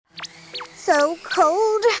so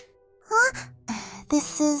cold. Huh?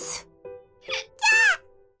 This is...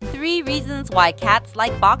 3 reasons why cats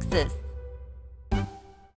like boxes.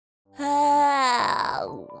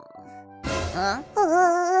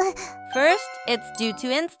 First, it's due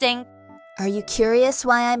to instinct. Are you curious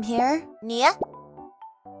why I'm here? Yeah.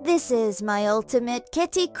 This is my ultimate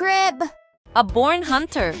kitty crib. A born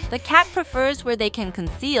hunter, the cat prefers where they can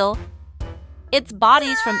conceal its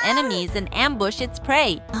bodies from enemies and ambush its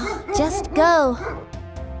prey. Just go.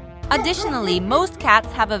 Additionally, most cats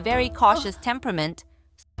have a very cautious temperament.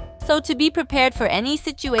 So to be prepared for any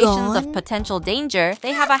situations of potential danger,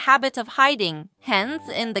 they have a habit of hiding. Hence,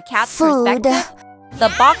 in the cat's perspective,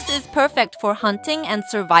 the box is perfect for hunting and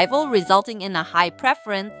survival, resulting in a high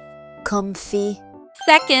preference. Comfy.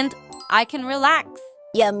 Second, I can relax.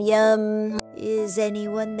 Yum yum. Is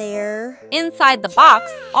anyone there? Inside the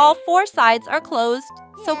box, all 4 sides are closed,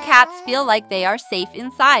 so cats feel like they are safe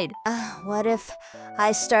inside. What if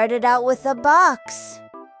I started out with a box?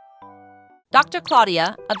 Dr.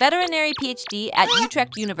 Claudia, a veterinary PhD at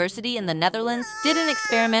Utrecht University in the Netherlands, did an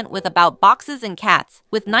experiment with about boxes and cats,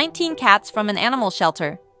 with 19 cats from an animal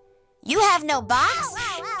shelter. You have no box?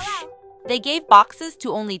 They gave boxes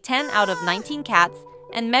to only 10 out of 19 cats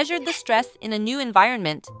and measured the stress in a new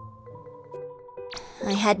environment.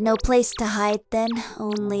 I had no place to hide then,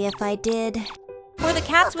 only if I did. For the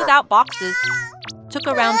cats without boxes, it took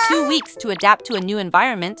around 2 weeks to adapt to a new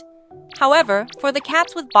environment. However, for the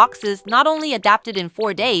cats with boxes, not only adapted in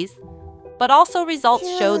 4 days, but also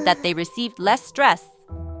results showed that they received less stress.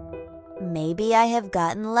 Maybe I have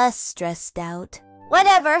gotten less stressed out.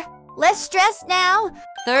 Whatever, less stressed now.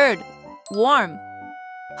 Third, warm.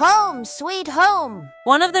 Home, sweet home.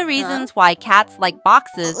 One of the reasons why cats like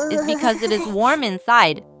boxes is because it is warm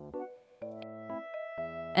inside.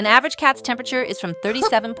 An average cat's temperature is from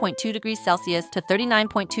 37.2 degrees Celsius to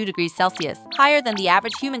 39.2 degrees Celsius, higher than the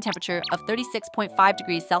average human temperature of 36.5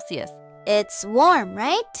 degrees Celsius. It's warm,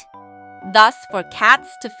 right? Thus, for cats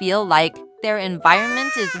to feel like their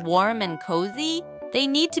environment is warm and cozy, they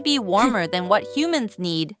need to be warmer than what humans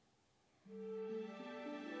need.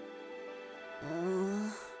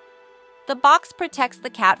 The box protects the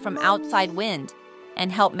cat from outside wind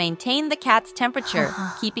and helps maintain the cat's temperature,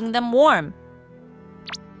 keeping them warm.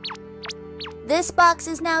 This box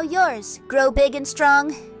is now yours. Grow big and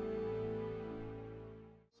strong.